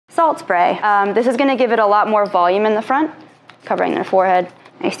salt spray. This is gonna give it a lot more volume in the front, covering their forehead.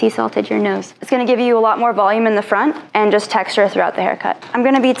 I sea salted your nose. It's gonna give you a lot more volume in the front and just texture throughout the haircut. I'm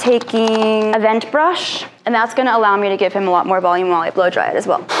gonna be taking a vent brush, and that's gonna allow me to give him a lot more volume while I blow dry it as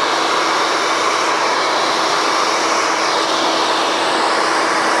well.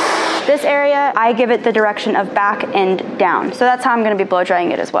 This area, I give it the direction of back and down. So that's how I'm gonna be blow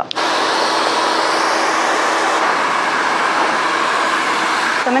drying it as well.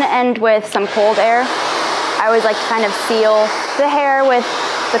 So I'm gonna end with some cold air. I always like to kind of seal the hair with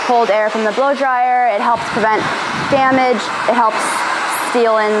the cold air from the blow dryer. It helps prevent damage. It helps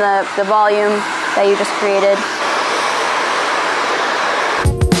seal in the volume that you just created.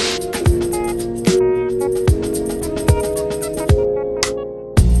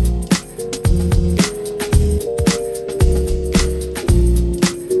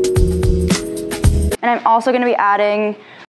 And I'm also going to be adding